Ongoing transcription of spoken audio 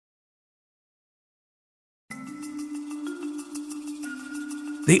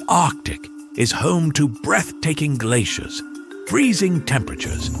The Arctic is home to breathtaking glaciers, freezing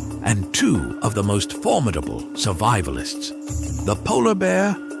temperatures, and two of the most formidable survivalists, the polar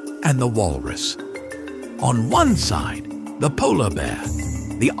bear and the walrus. On one side, the polar bear,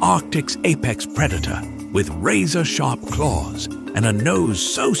 the Arctic's apex predator, with razor-sharp claws and a nose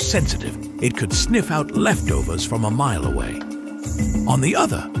so sensitive it could sniff out leftovers from a mile away. On the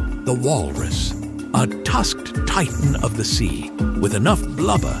other, the walrus, a tusked titan of the sea with enough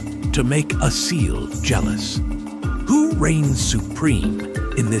blubber to make a seal jealous. Who reigns supreme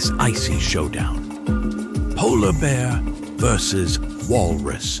in this icy showdown? Polar bear versus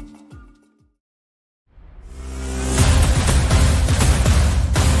walrus.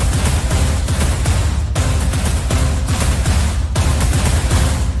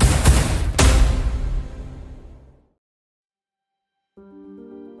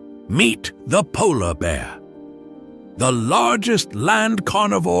 Meet the polar bear, the largest land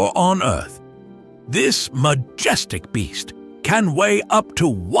carnivore on Earth. This majestic beast can weigh up to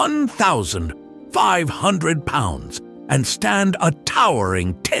 1,500 pounds and stand a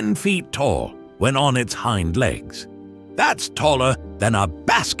towering 10 feet tall when on its hind legs. That's taller than a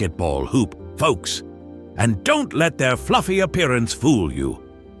basketball hoop, folks. And don't let their fluffy appearance fool you.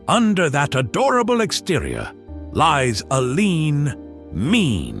 Under that adorable exterior lies a lean,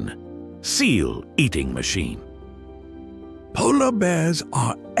 mean seal-eating machine. Polar bears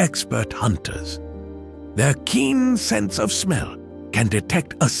are expert hunters. Their keen sense of smell can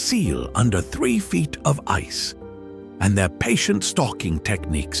detect a seal under 3 feet of ice, and their patient stalking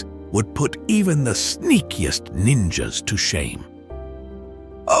techniques would put even the sneakiest ninjas to shame.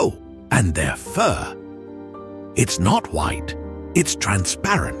 Oh, and their fur. It's not white, it's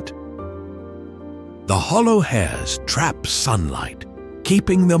transparent. The hollow hairs trap sunlight,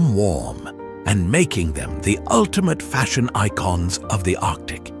 keeping them warm and making them the ultimate fashion icons of the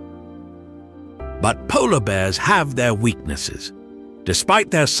Arctic. But polar bears have their weaknesses.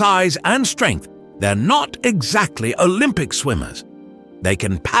 Despite their size and strength, they're not exactly Olympic swimmers. They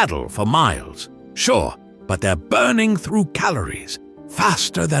can paddle for miles, sure, but they're burning through calories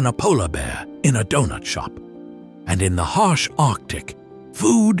faster than a polar bear in a donut shop. And in the harsh Arctic,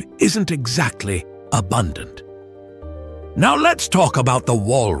 food isn't exactly abundant. Now let's talk about the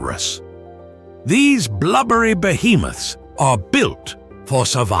walrus. These blubbery behemoths are built for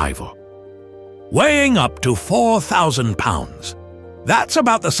survival. Weighing up to 4,000 pounds, that's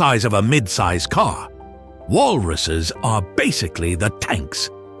about the size of a mid-size car. Walruses are basically the tanks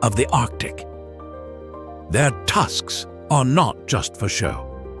of the Arctic. Their tusks are not just for show.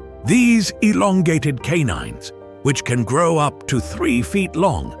 These elongated canines, which can grow up to 3 feet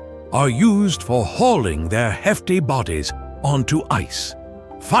long, are used for hauling their hefty bodies onto ice,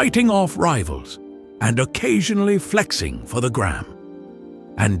 fighting off rivals, and occasionally flexing for the gram.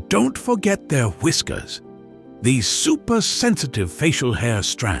 And don't forget their whiskers. These super-sensitive facial hair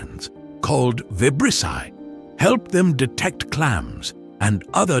strands, called vibrissae, help them detect clams and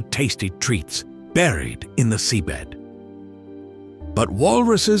other tasty treats buried in the seabed. But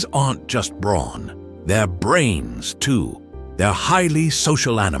walruses aren't just brawn, they're brains too. They're highly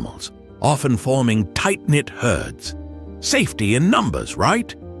social animals, often forming tight-knit herds. Safety in numbers,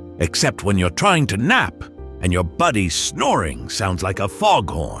 right? Except when you're trying to nap and your buddy's snoring sounds like a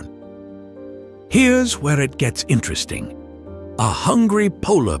foghorn. Here's where it gets interesting. A hungry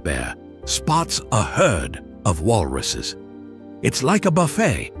polar bear spots a herd of walruses. It's like a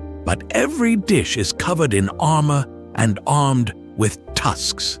buffet, but every dish is covered in armor and armed with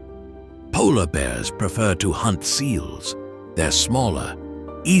tusks. Polar bears prefer to hunt seals. They're smaller,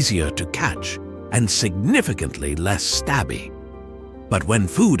 easier to catch, and significantly less stabby. But when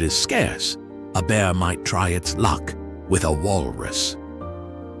food is scarce, a bear might try its luck with a walrus.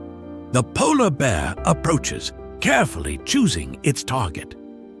 The polar bear approaches, carefully choosing its target.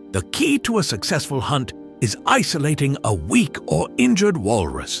 The key to a successful hunt is isolating a weak or injured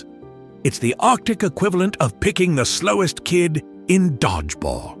walrus. It's the Arctic equivalent of picking the slowest kid in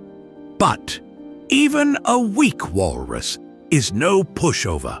dodgeball. But even a weak walrus is no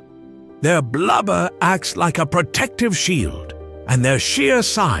pushover. Their blubber acts like a protective shield, and their sheer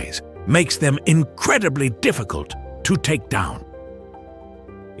size makes them incredibly difficult to take down.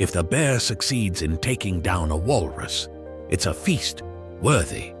 If the bear succeeds in taking down a walrus, it's a feast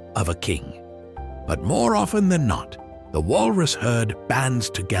worthy of a king. But more often than not, the walrus herd bands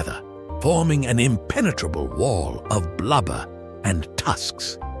together, forming an impenetrable wall of blubber and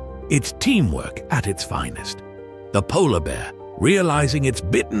tusks. It's teamwork at its finest. The polar bear, realizing it's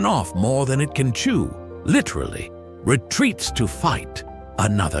bitten off more than it can chew, literally retreats to fight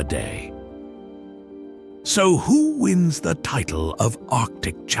another day. So who wins the title of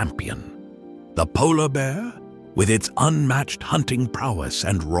Arctic champion? The polar bear, with its unmatched hunting prowess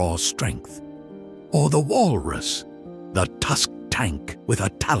and raw strength? Or the walrus, the tusked tank with a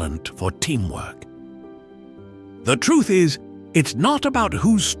talent for teamwork? The truth is, it's not about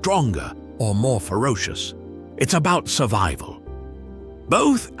who's stronger or more ferocious. It's about survival.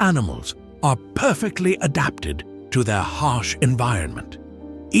 Both animals are perfectly adapted to their harsh environment,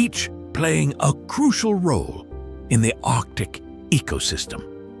 each playing a crucial role in the Arctic ecosystem.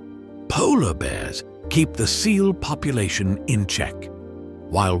 Polar bears keep the seal population in check,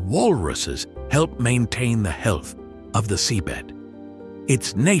 while walruses help maintain the health of the seabed.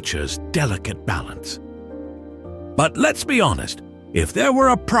 It's nature's delicate balance. But let's be honest, if there were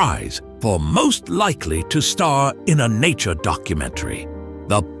a prize for most likely to star in a nature documentary,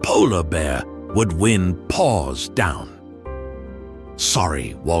 the polar bear would win paws down.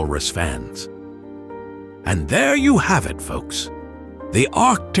 Sorry, walrus fans. And there you have it, folks. The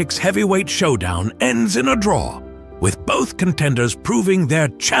Arctic's heavyweight showdown ends in a draw, with both contenders proving they're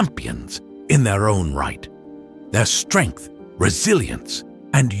champions in their own right. Their strength, resilience,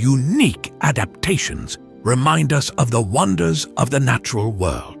 and unique adaptations remind us of the wonders of the natural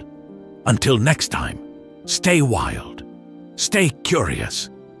world. Until next time, stay wild, stay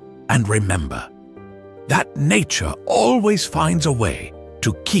curious, and remember that nature always finds a way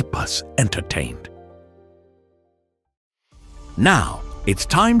to keep us entertained. Now, it's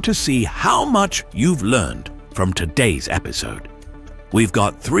time to see how much you've learned from today's episode. We've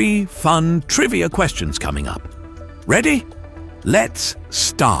got 3 fun trivia questions coming up. Ready? Let's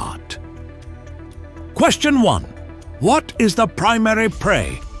start. Question 1. What is the primary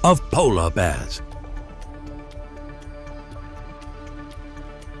prey of polar bears?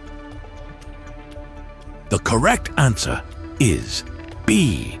 The correct answer is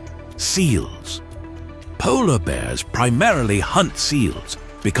B. Seals. Polar bears primarily hunt seals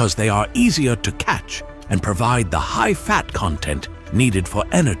because they are easier to catch and provide the high fat content needed for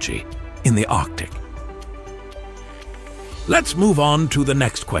energy in the Arctic. Let's move on to the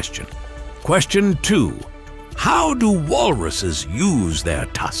next question. Question 2. How do walruses use their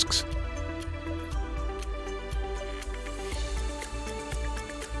tusks?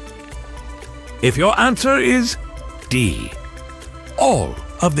 If your answer is D, all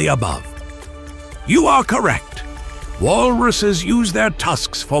of the above, you are correct. Walruses use their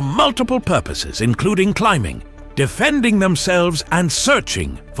tusks for multiple purposes, including climbing, defending themselves, and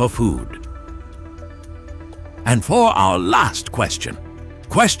searching for food. And for our last question,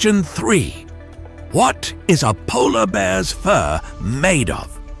 question 3. What is a polar bear's fur made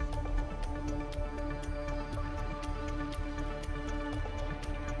of?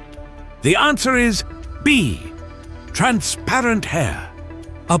 The answer is B. Transparent hair.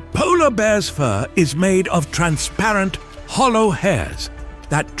 A polar bear's fur is made of transparent, hollow hairs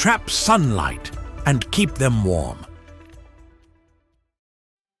that trap sunlight and keep them warm.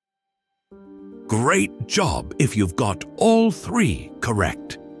 Great job if you've got all 3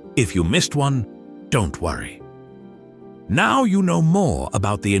 correct. If you missed one, don't worry. Now you know more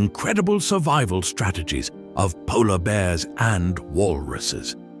about the incredible survival strategies of polar bears and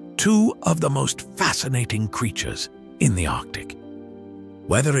walruses, 2 of the most fascinating creatures in the Arctic.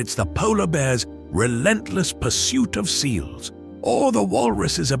 Whether it's the polar bear's relentless pursuit of seals or the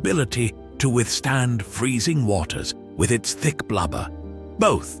walrus's ability to withstand freezing waters with its thick blubber,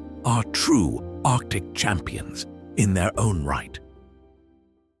 both are true Arctic champions in their own right.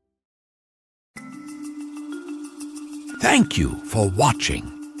 Thank you for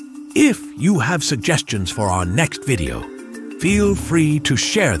watching. If you have suggestions for our next video, feel free to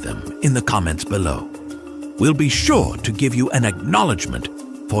share them in the comments below. We'll be sure to give you an acknowledgement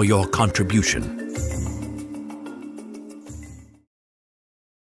for your contribution.